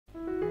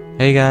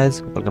Hey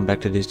guys, welcome back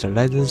to Digital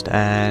Digest,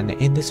 and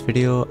in this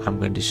video I'm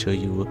going to show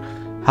you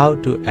how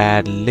to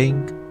add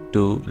link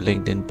to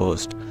LinkedIn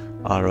post.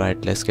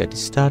 Alright, let's get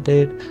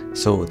started.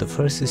 So the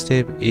first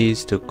step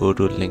is to go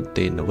to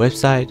LinkedIn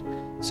website.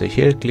 So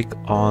here click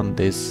on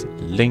this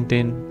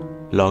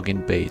LinkedIn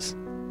login page.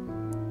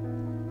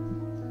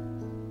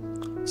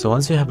 So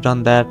once you have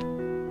done that,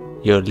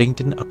 your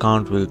LinkedIn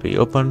account will be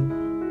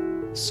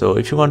open. So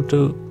if you want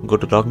to go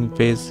to login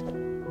page,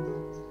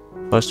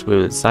 first we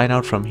will sign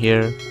out from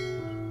here.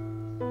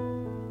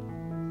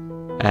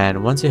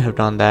 And once you have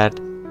done that,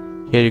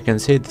 here you can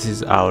see this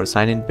is our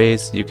sign-in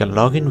page. You can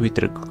log in with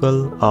your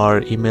Google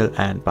or email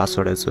and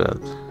password as well.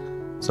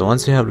 So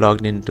once you have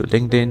logged into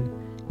LinkedIn,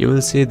 you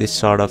will see this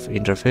sort of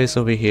interface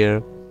over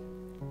here.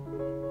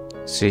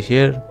 See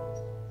here,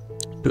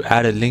 to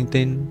add a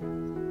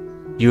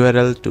LinkedIn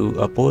URL to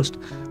a post,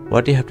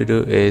 what you have to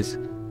do is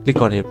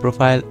click on your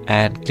profile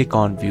and click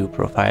on view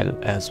profile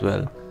as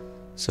well.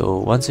 So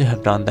once you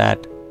have done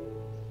that,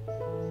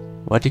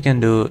 what you can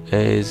do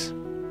is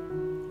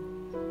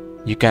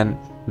you can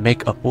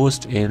make a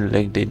post in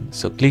LinkedIn.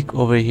 So click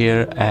over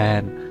here,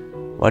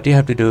 and what you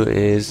have to do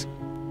is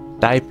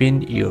type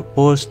in your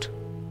post.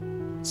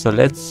 So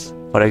let's,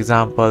 for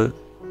example,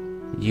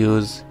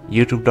 use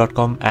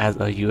youtube.com as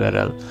a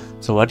URL.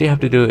 So what you have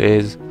to do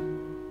is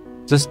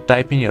just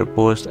type in your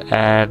post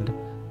and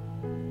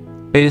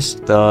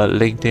paste the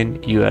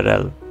LinkedIn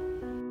URL.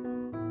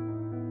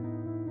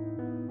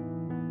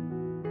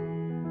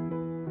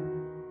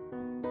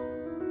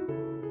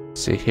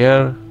 See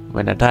here,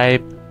 when I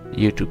type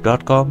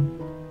youtube.com,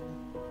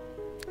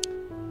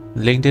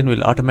 LinkedIn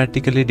will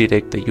automatically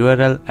detect the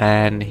URL,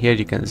 and here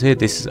you can see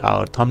this is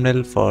our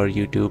thumbnail for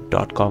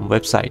youtube.com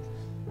website.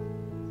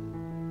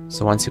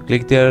 So once you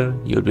click there,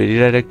 you'll be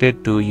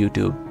redirected to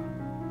YouTube.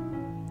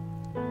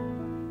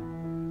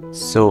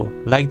 So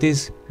like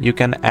this, you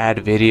can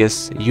add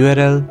various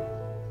URL,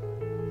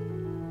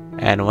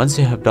 and once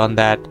you have done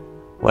that,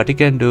 what you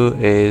can do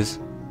is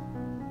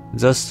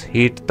just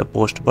hit the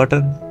post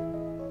button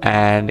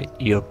and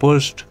your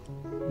post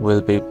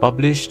will be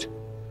published.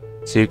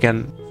 So you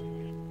can,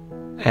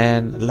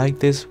 and like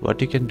this,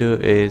 what you can do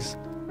is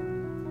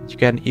you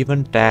can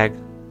even tag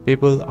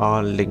people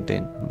on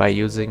LinkedIn by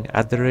using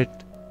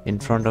 @ in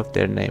front of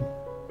their name.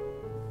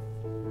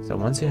 So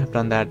once you have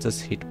done that,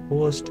 just hit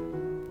post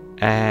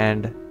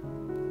and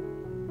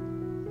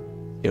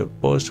your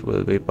post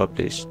will be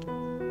published.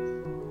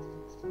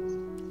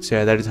 So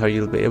yeah, that is how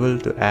you'll be able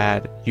to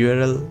add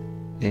URL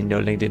in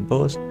your LinkedIn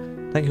post.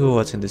 Thank you for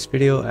watching this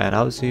video, and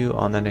I'll see you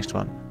on the next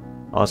one.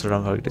 Also,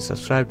 don't forget to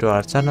subscribe to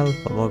our channel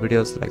for more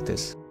videos like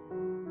this.